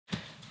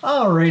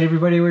All right,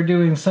 everybody, we're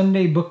doing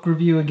Sunday book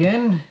review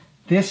again.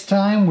 This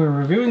time we're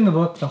reviewing the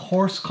book, The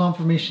Horse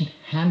Conformation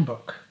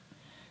Handbook.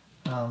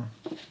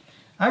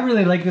 I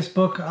really like this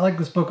book. I like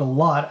this book a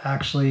lot,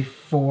 actually,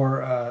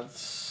 for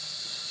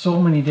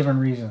so many different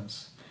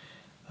reasons.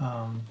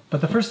 But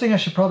the first thing I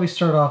should probably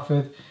start off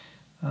with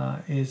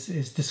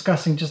is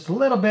discussing just a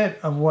little bit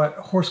of what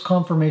horse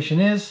conformation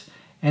is,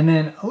 and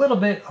then a little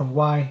bit of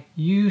why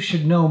you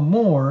should know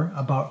more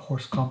about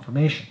horse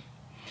conformation.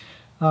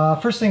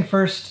 First thing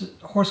first,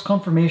 horse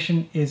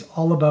conformation is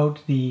all about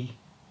the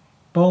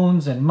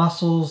bones and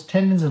muscles,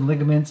 tendons and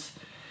ligaments,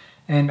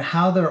 and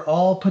how they're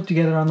all put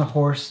together on the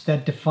horse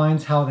that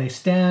defines how they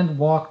stand,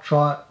 walk,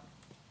 trot,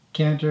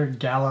 canter,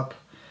 gallop,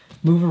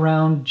 move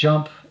around,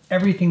 jump,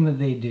 everything that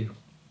they do.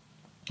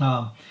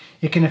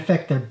 It can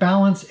affect their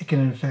balance, it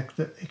can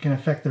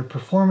affect their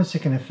performance,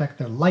 it can affect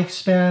their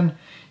lifespan,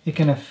 it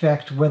can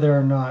affect whether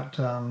or not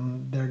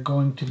they're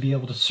going to be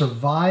able to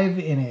survive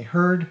in a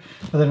herd,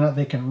 whether or not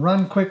they can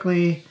run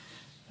quickly,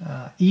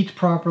 eat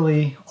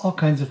properly, all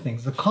kinds of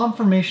things. The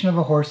conformation of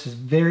a horse is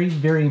very,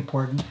 very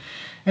important.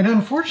 And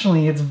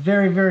unfortunately, it's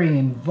very, very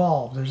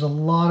involved. There's a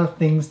lot of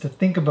things to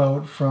think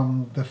about,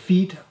 from the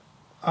feet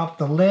up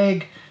the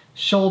leg,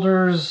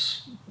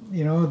 shoulders,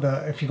 you know,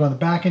 if you go on the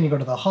back end, you go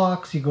to the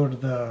hocks, you go to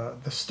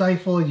the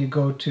stifle, you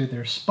go to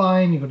their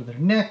spine, you go to their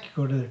neck,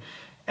 you go to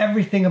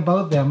everything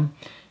about them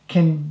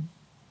can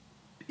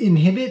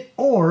inhibit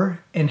or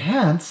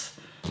enhance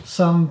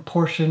some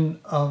portion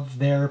of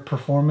their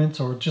performance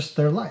or just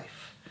their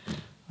life.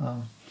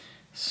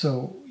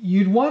 So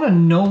you'd want to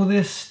know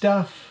this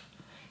stuff,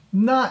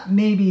 not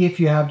maybe if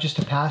you have just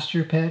a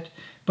pasture pet,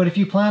 but if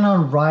you plan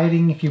on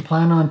riding, if you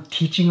plan on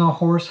teaching a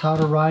horse how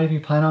to ride, if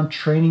you plan on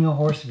training a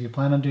horse, if you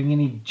plan on doing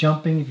any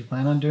jumping, if you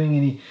plan on doing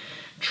any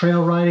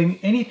trail riding,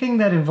 anything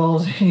that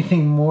involves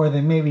anything more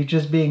than maybe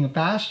just being a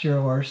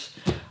pasture horse,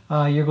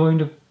 you're going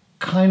to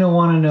kind of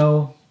want to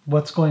know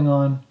what's going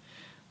on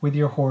with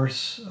your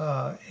horse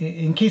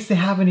in case they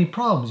have any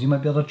problems. You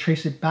might be able to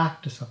trace it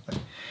back to something.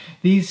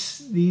 These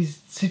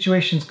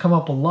situations come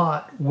up a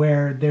lot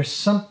where there's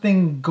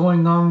something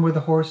going on with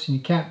the horse and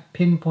you can't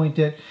pinpoint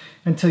it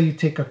until you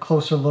take a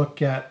closer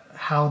look at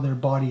how their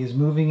body is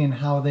moving and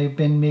how they've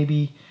been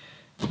maybe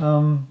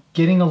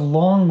getting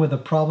along with a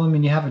problem,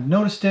 and you haven't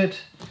noticed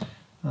it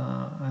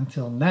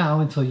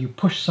until you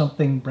push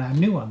something brand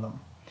new on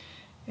them.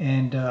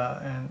 And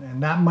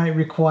that might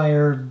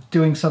require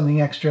doing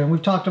something extra. And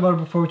we've talked about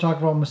it before. We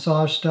talked about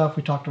massage stuff.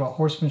 We talked about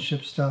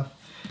horsemanship stuff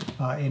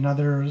in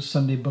other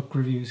Sunday book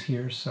reviews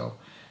here. So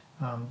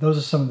those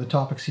are some of the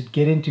topics you'd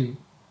get into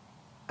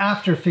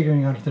after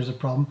figuring out if there's a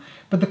problem.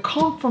 But the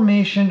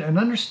conformation and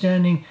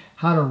understanding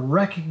how to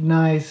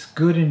recognize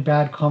good and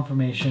bad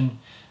conformation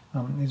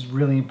is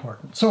really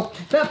important. So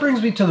that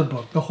brings me to the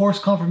book, The Horse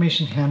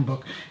Conformation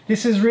Handbook.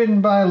 This is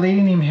written by a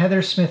lady named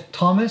Heather Smith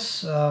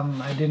Thomas.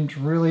 I didn't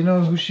really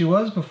know who she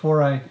was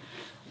before I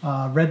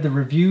read the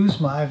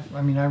reviews. I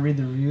read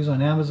the reviews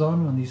on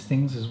Amazon on these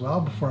things as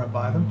well before I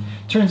buy them.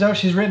 Turns out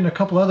she's written a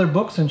couple other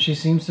books and she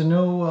seems to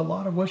know a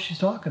lot of what she's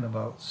talking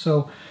about.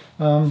 So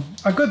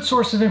a good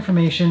source of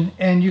information,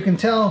 and you can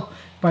tell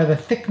by the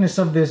thickness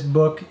of this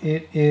book,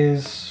 it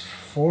is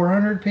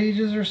 400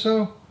 pages or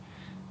so.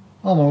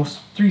 Almost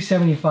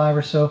 375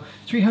 or so,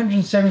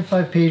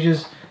 375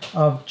 pages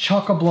of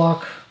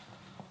chock-a-block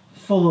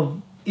full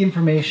of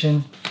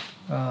information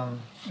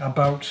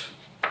about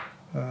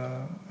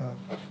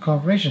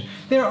conformation.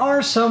 There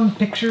are some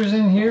pictures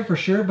in here for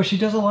sure, but she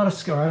does a lot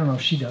of, or I don't know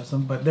if she does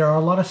them, but there are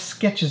a lot of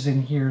sketches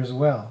in here as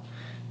well.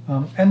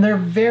 And they're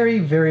very,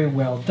 very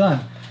well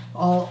done.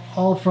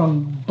 All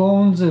from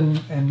bones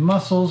and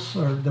muscles,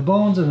 or the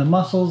bones and the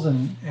muscles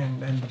and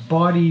the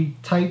body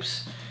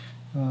types,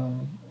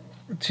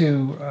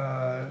 to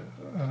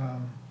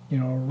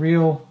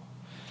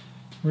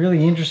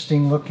really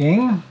interesting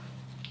looking.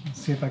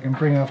 Let's see if I can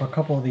bring up a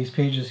couple of these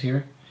pages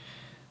here.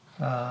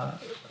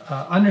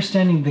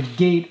 Understanding the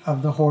gait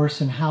of the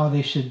horse and how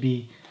they should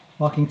be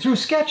walking, through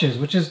sketches,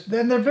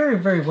 and they're very,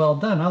 very well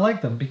done. I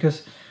like them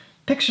because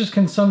pictures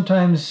can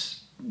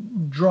sometimes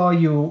draw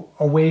you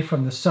away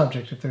from the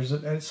subject if there's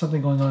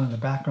something going on in the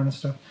background and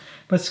stuff.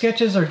 But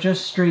sketches are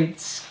just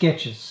straight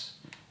sketches,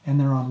 and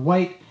they're on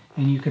white,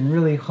 and you can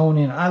really hone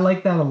in. I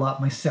like that a lot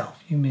myself.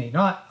 You may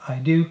not, I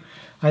do.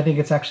 I think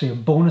it's actually a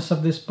bonus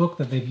of this book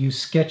that they've used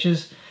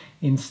sketches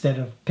instead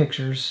of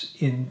pictures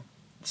in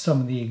some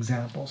of the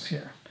examples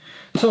here.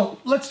 So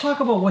let's talk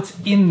about what's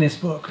in this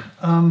book.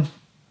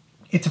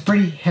 It's a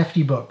pretty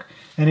hefty book,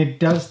 and it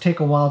does take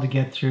a while to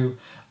get through.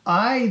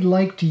 I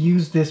like to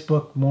use this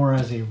book more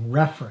as a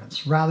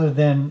reference rather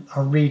than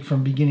a read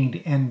from beginning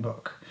to end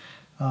book.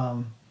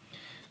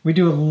 We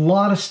do a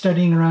lot of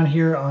studying around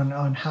here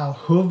on how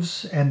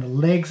hooves and the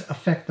legs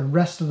affect the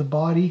rest of the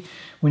body.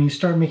 When you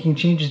start making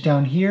changes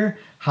down here,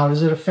 how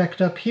does it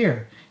affect up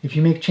here? If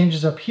you make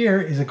changes up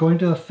here, is it going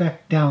to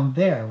affect down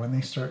there when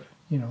they start,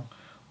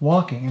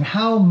 walking? And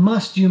how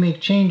must you make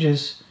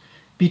changes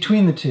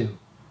between the two?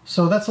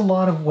 So that's a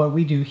lot of what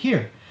we do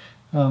here.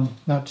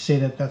 Not to say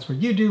that that's what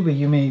you do, but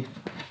you may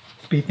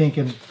be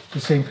thinking, the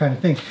same kind of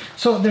thing.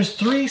 So there's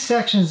 3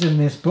 sections in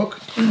this book.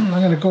 I'm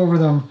going to go over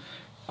them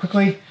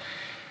quickly.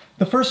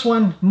 The first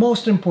one,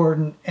 most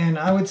important, and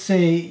I would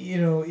say, you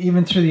know,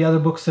 even through the other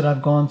books that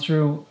I've gone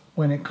through,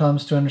 when it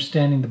comes to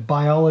understanding the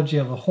biology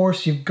of a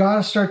horse, you've got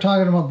to start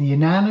talking about the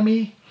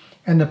anatomy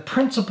and the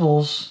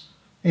principles,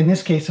 in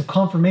this case of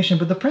conformation,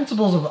 but the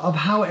principles of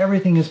how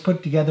everything is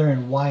put together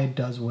and why it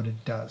does what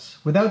it does.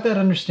 Without that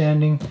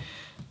understanding,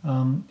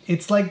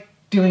 it's like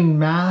doing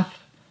math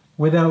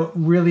without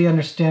really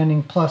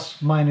understanding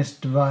plus, minus,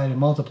 divide, and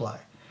multiply.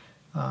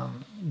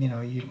 You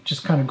know, you're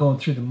just kind of going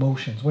through the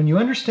motions. When you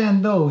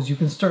understand those, you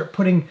can start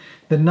putting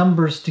the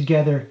numbers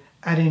together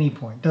at any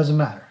point. Doesn't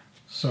matter.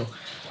 So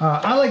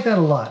I like that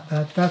a lot.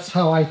 That's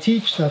how I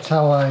teach. That's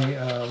how I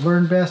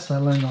learn best. I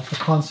learn off the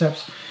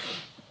concepts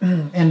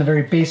and the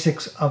very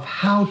basics of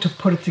how to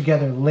put it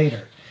together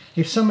later.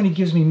 If somebody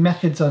gives me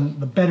methods on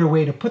the better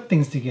way to put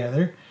things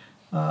together,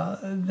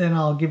 then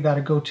I'll give that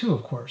a go too,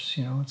 of course.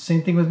 You know, it's the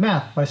same thing with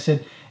math. If I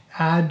said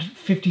add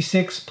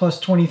 56 plus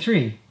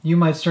 23, you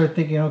might start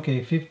thinking,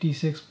 okay,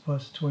 56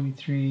 plus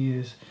 23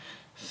 is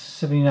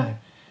 79.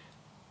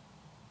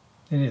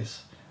 It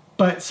is.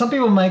 But some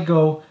people might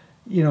go,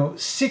 you know,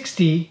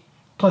 60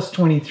 plus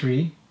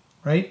 23,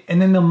 right? And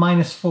then they'll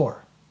minus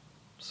 4.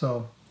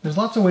 So there's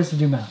lots of ways to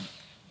do math.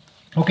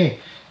 Okay,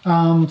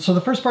 so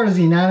the first part is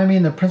the anatomy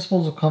and the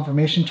principles of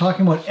conformation,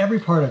 talking about every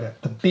part of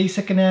it. The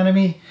basic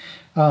anatomy,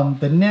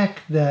 the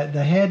neck,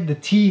 the head, the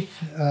teeth,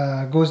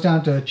 goes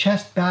down to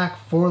chest, back,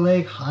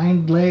 foreleg,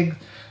 hind leg,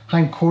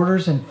 hind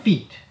quarters, and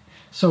feet.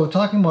 So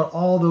talking about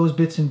all those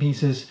bits and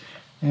pieces,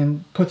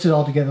 and puts it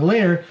all together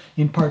later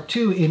in part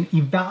 2 in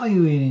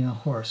evaluating a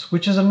horse,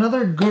 which is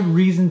another good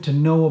reason to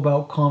know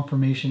about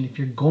conformation. If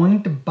you're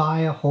going to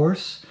buy a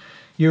horse,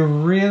 you're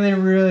really,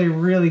 really,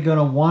 really going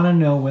to want to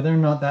know whether or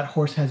not that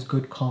horse has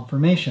good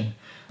conformation.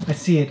 I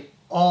see it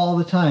all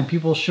the time.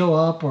 People show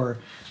up, or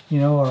you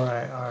know, or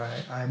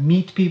I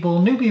meet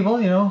people, new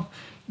people, you know,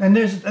 and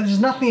there's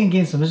nothing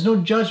against them. There's no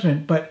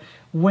judgment, but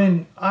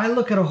when I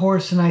look at a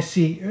horse and I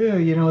see,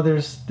 you know,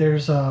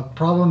 there's a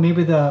problem.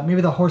 Maybe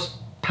the horse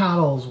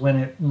paddles when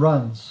it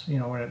runs, you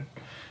know, when it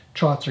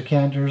trots or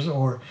canters,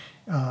 or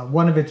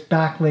one of its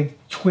back leg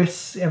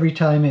twists every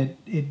time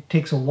it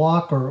takes a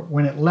walk, or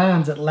when it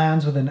lands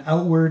with an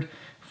outward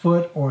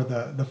foot, or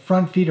the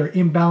front feet are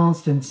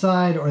imbalanced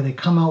inside, or they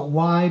come out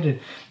wide. And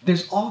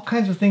there's all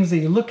kinds of things that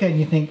you look at and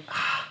you think,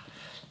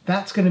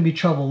 that's going to be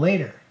trouble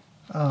later.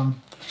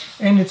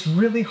 And it's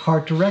really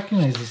hard to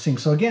recognize these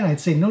things. So again, I'd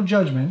say no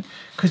judgment,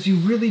 because you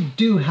really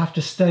do have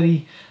to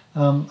study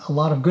a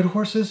lot of good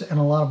horses and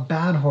a lot of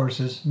bad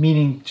horses,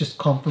 meaning just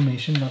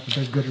conformation, not that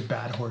they're good or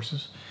bad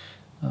horses,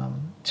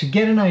 to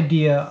get an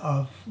idea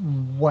of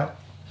what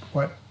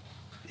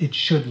it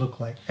should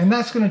look like. And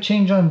that's going to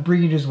change on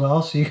breed as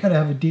well, so you got to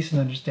have a decent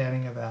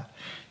understanding of that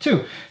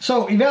too.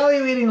 So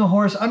evaluating a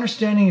horse,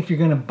 understanding if you're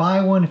going to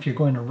buy one, if you're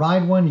going to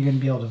ride one, you're going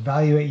to be able to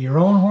evaluate your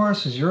own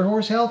horse. Is your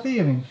horse healthy?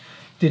 I mean,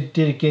 did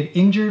it get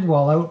injured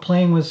while out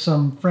playing with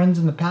some friends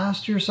in the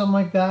pasture or something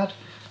like that?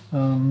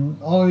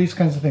 All of these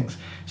kinds of things.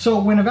 So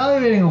when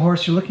evaluating a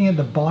horse, you're looking at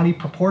the body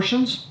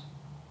proportions.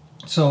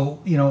 So,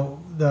 you know,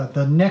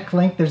 the neck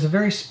length, there's a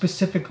very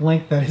specific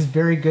length that is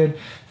very good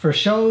for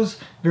shows,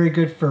 very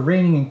good for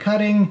reining and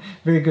cutting,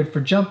 very good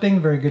for jumping,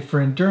 very good for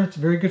endurance,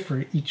 very good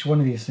for each one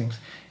of these things.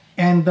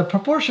 And the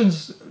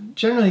proportions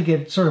generally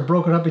get sort of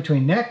broken up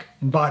between neck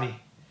and body,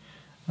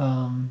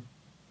 and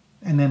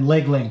then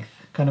leg length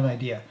kind of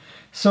idea.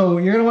 So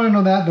you're going to want to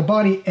know that. The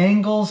body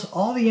angles,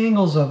 all the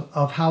angles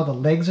of how the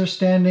legs are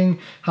standing,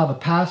 how the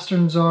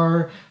pasterns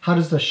are, how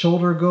does the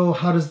shoulder go,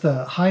 how does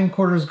the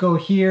hindquarters go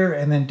here,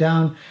 and then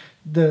down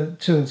to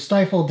the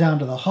stifle, down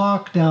to the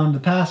hock, down the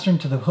pastern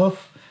to the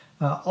hoof.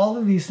 All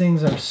of these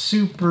things are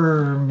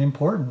super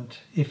important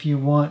if you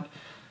want,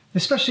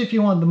 especially if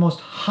you want the most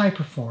high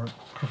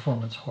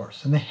performance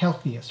horse and the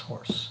healthiest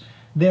horse.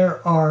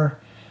 There are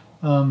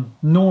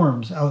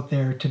norms out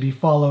there to be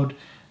followed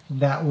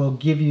that will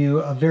give you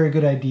a very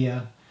good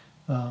idea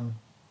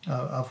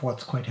of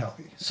what's quite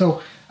healthy.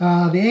 So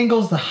the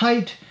angles, the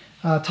height,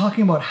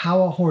 talking about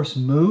how a horse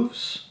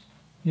moves,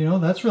 you know,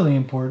 that's really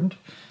important.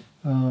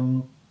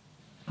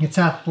 Its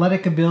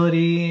athletic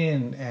ability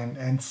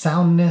and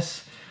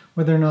soundness,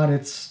 whether or not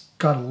it's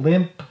got a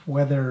limp,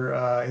 whether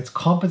it's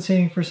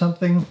compensating for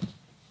something,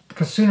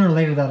 because sooner or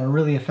later that'll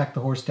really affect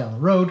the horse down the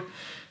road.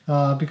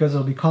 Because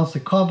it'll be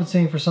constantly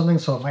compensating for something,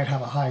 so it might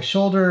have a high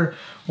shoulder,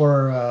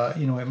 or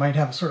you know, it might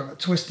have sort of a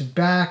twisted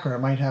back, or it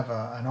might have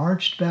an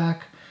arched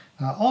back.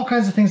 All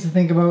kinds of things to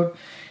think about,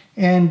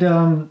 and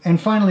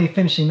finally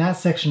finishing that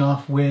section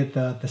off with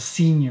the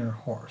senior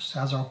horse.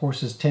 As our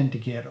horses tend to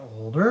get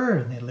older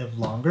and they live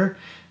longer,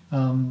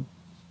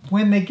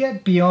 when they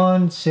get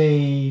beyond,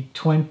 say,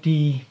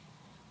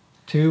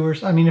 22 or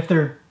I mean, if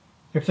they're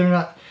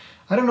not,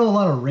 I don't know a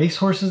lot of race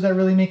horses that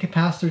really make it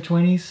past their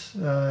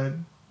 20s.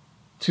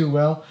 Too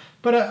well,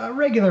 but a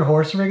regular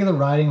horse, a regular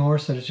riding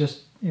horse that is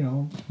just, you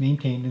know,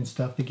 maintained and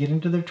stuff, they get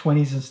into their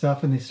 20s and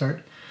stuff, and they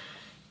start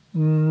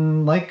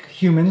like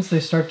humans, they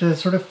start to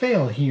sort of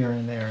fail here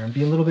and there and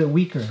be a little bit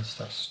weaker and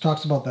stuff. So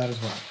talks about that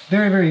as well.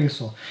 Very, very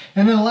useful.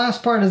 And then the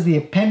last part is the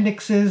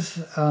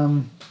appendixes.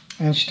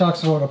 And she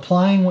talks about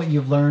applying what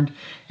you've learned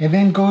and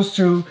then goes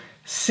through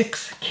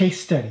 6 case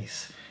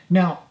studies.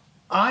 Now,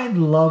 I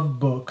love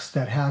books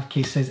that have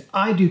case studies.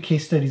 I do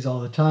case studies all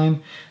the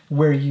time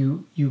where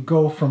you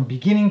go from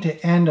beginning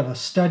to end of a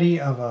study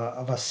of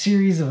a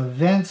series of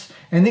events,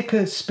 and they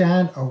could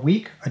span a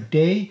week, a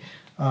day,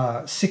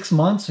 6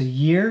 months, a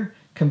year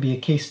can be a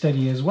case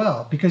study as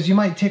well. Because you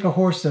might take a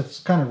horse that's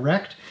kind of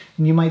wrecked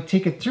and you might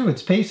take it through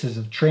its paces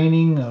of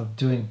training, of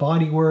doing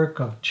body work,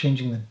 of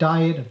changing the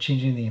diet, of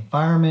changing the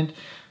environment,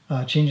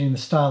 changing the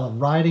style of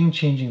riding,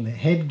 changing the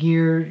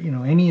headgear,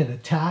 any of the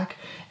tack,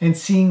 and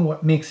seeing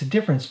what makes a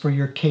difference for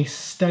your case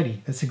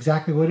study. That's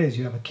exactly what it is.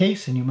 You have a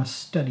case and you must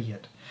study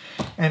it.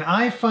 And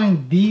I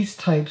find these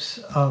types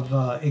of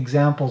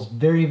examples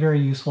very, very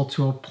useful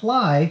to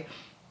apply,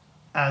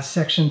 as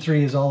Section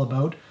 3 is all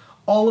about,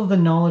 all of the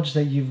knowledge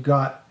that you've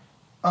got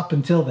up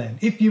until then,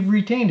 if you've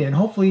retained it, and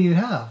hopefully you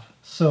have.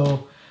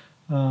 So,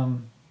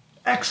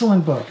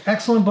 excellent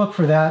book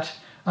for that.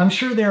 I'm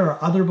sure there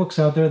are other books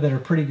out there that are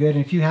pretty good,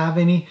 and if you have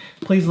any,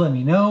 please let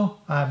me know.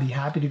 I'd be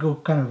happy to go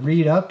kind of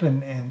read up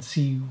and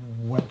see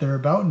what they're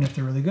about, and if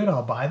they're really good,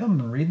 I'll buy them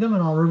and read them,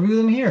 and I'll review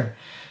them here,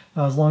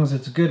 as long as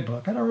it's a good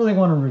book. I don't really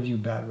want to review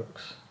bad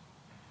books,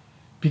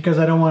 because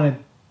I don't want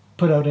to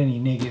put out any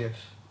negative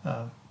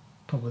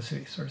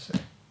publicity, sort of say.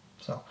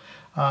 So,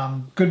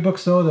 good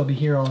books though, they'll be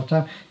here all the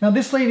time. Now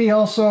this lady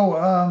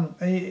also,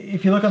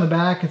 if you look on the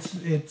back,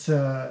 it's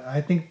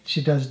I think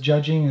she does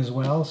judging as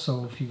well.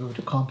 So if you go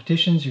to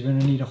competitions, you're going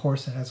to need a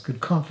horse that has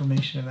good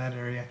conformation in that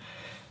area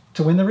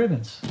to win the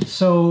ribbons.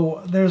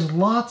 So there's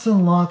lots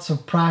and lots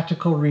of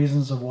practical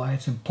reasons of why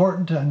it's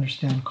important to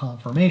understand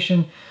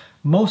conformation.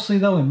 Mostly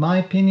though, in my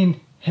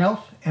opinion,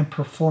 health and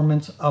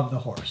performance of the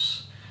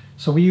horse.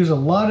 So we use a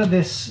lot of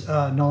this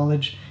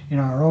knowledge in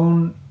our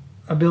own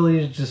ability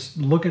to just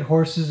look at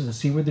horses and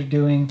see what they're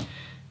doing,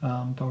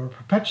 but we're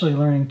perpetually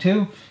learning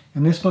too,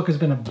 and this book has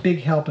been a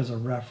big help as a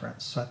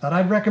reference. So I thought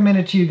I'd recommend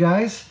it to you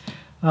guys.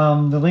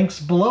 The link's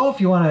below if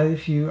you want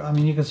to,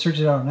 you can search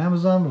it out on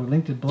Amazon, but we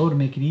linked it below to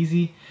make it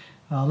easy.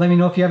 Let me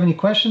know if you have any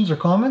questions or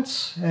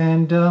comments,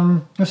 and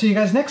I'll see you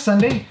guys next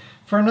Sunday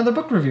for another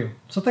book review.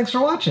 So thanks for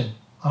watching.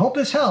 I hope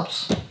this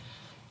helps.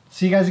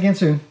 See you guys again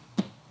soon.